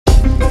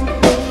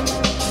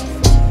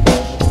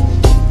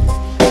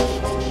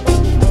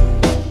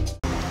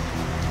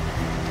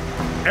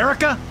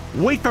Rebecca,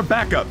 wait for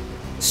backup.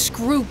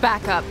 Screw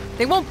backup.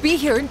 They won't be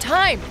here in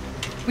time.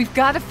 We've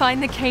got to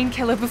find the Kane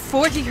killer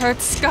before he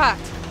hurts Scott.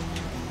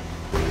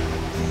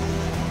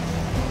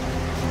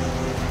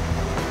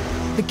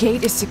 The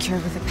gate is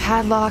secured with a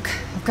padlock.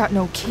 I've got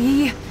no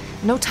key,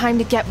 no time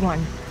to get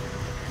one.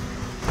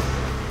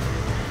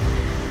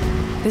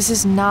 This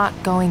is not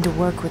going to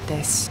work with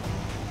this.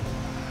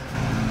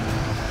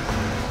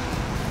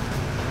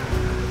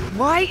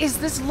 Why is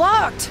this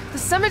locked? The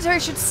cemetery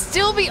should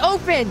still be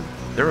open.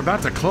 They're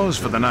about to close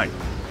for the night.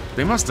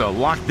 They must have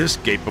locked this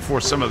gate before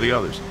some of the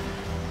others.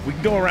 We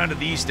can go around to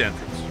the east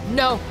entrance.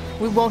 No,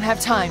 we won't have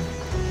time.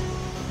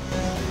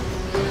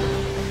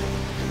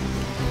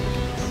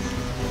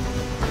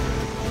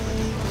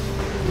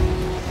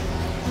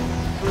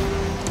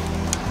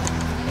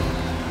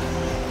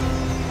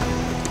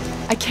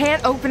 I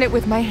can't open it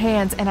with my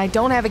hands, and I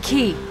don't have a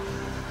key.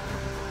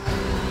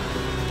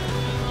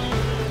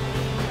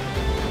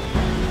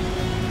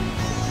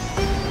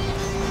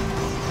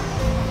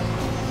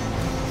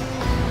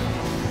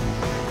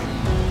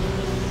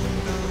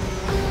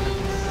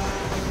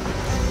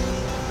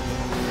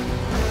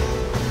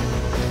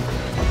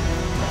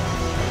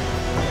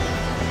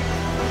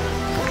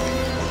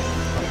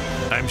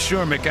 I'm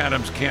sure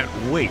McAdams can't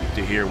wait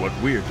to hear what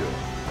we're doing.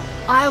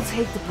 I'll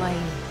take the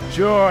blame.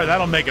 Sure,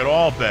 that'll make it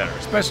all better,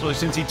 especially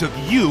since he took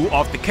you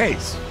off the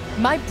case.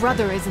 My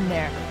brother is in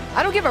there.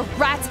 I don't give a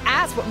rat's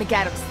ass what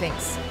McAdams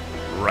thinks.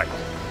 Right.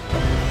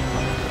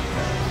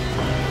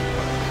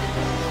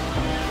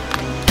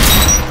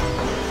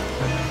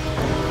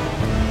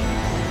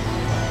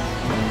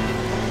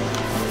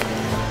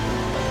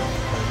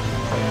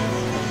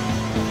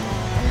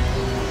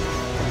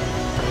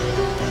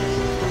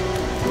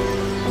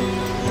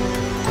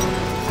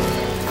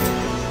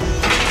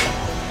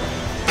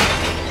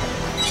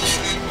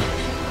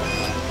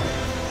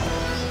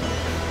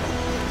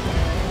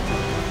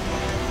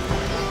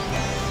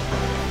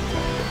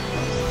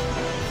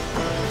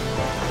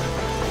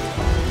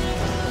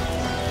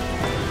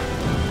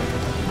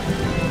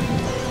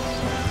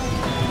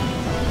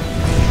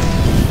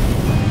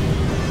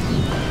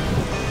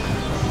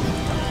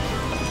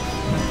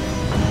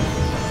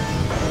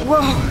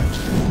 Whoa!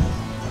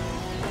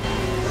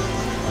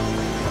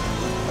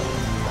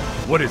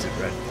 What is it,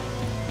 Red?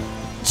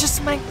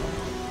 Just my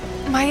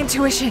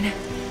intuition,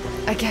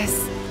 I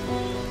guess.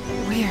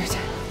 Weird.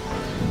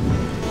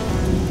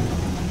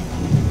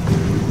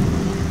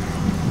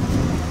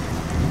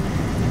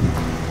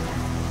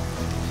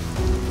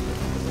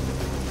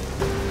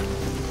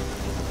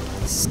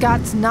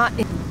 Scott's not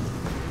in.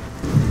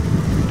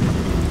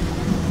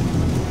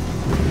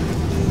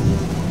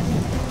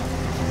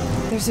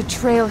 There's a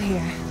trail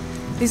here.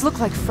 These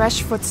look like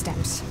fresh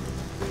footsteps.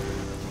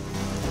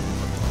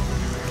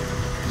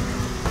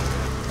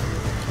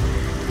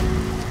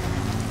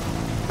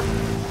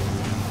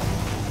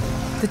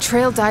 The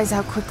trail dies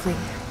out quickly.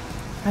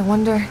 I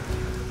wonder...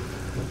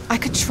 I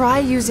could try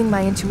using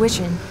my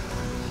intuition.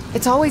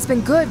 It's always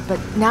been good, but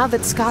now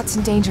that Scott's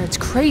in danger, it's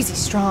crazy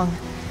strong.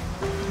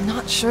 I'm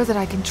not sure that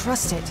I can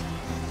trust it.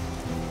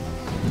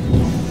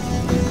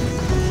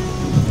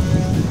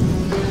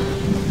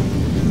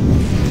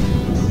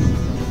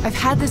 I've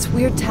had this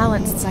weird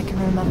talent since I can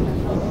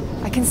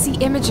remember. I can see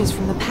images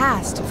from the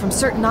past, from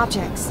certain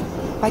objects,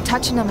 by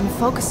touching them and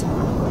focusing on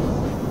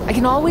them. I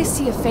can always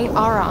see a faint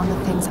aura on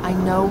the things I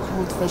know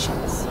hold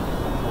visions.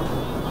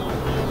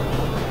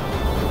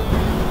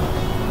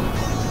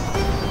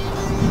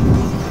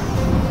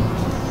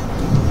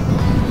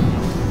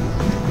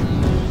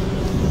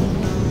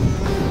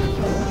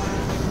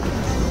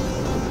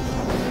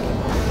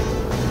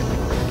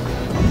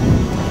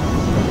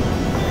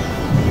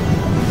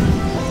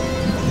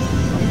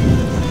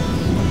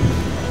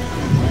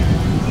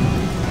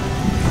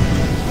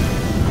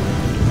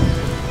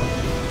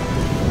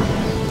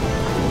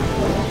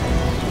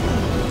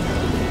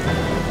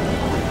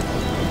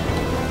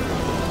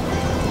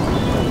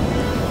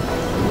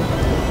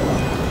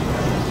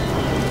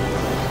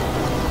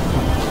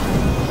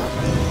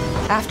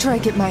 After I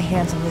get my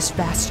hands on this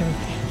bastard,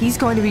 he's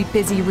going to be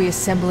busy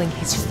reassembling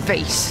his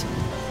face.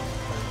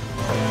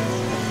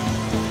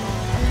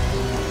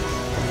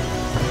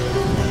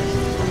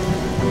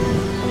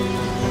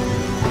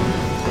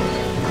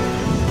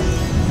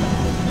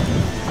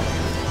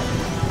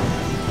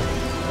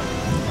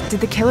 Did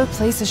the killer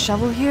place a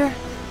shovel here?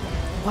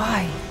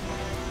 Why?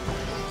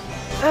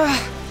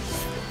 Ugh!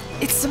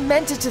 It's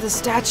cemented to the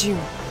statue.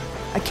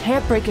 I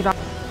can't break it off.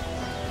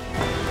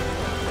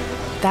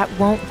 That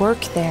won't work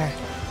there.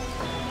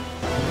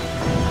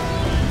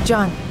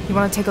 John, you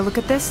want to take a look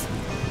at this?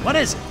 What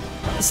is it?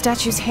 The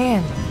statue's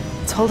hand.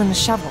 It's holding a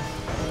shovel.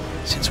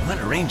 Since when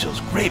are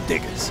angels grave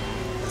diggers?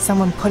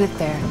 Someone put it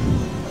there.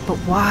 But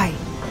why?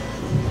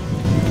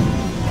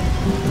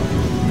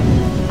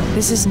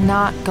 This is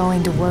not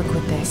going to work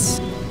with this.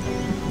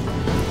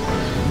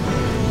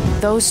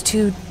 Those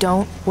two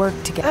don't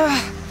work together.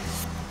 Ugh.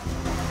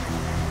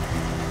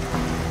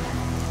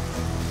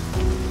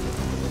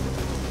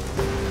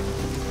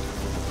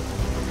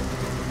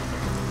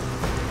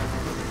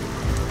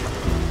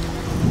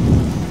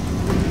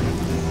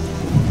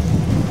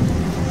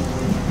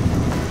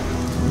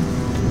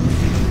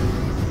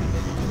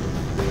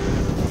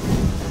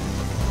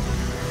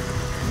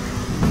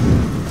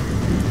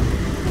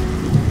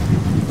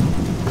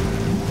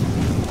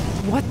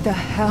 the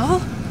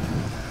hell?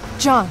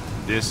 John,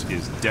 This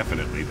is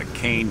definitely the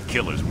Kane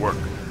killer's work.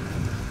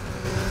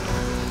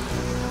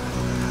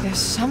 there's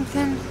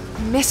something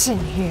missing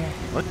here.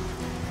 What?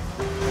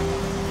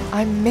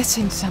 I'm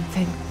missing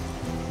something.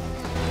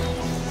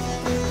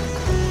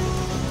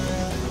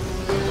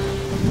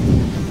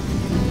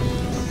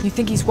 You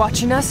think he's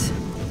watching us?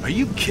 Are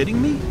you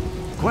kidding me?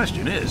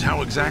 Question is,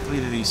 how exactly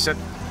did he set...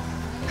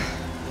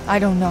 I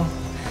don't know.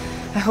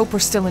 I hope we're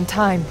still in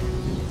time.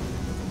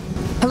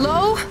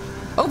 Hello?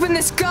 Open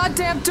this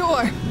goddamn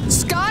door!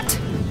 Scott?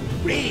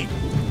 Reed,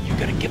 you're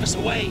gonna give us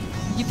away.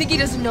 You think he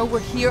doesn't know we're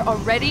here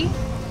already?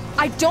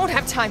 I don't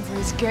have time for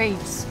his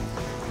games.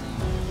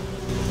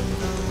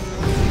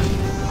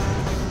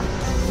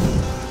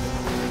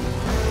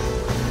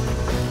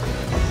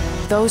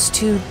 Those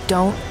two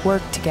don't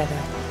work together.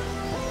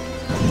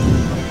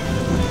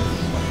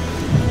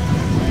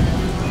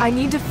 I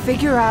need to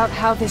figure out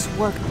how this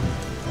works.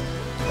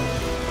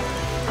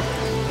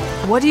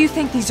 What do you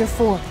think these are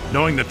for?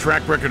 Knowing the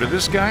track record of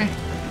this guy,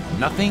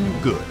 nothing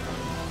good.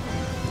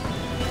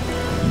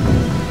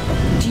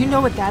 Do you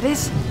know what that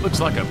is? Looks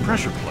like a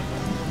pressure plate.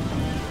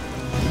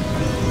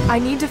 I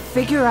need to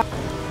figure out...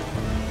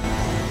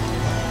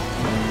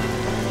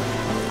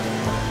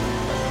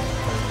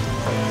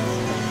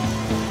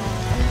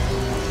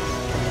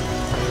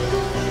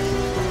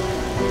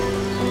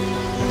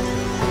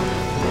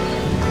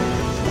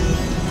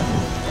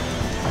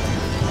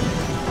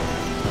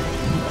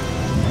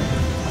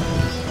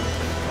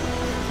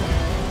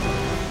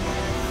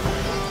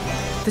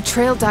 The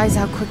trail dies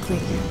out quickly.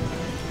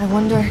 I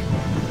wonder...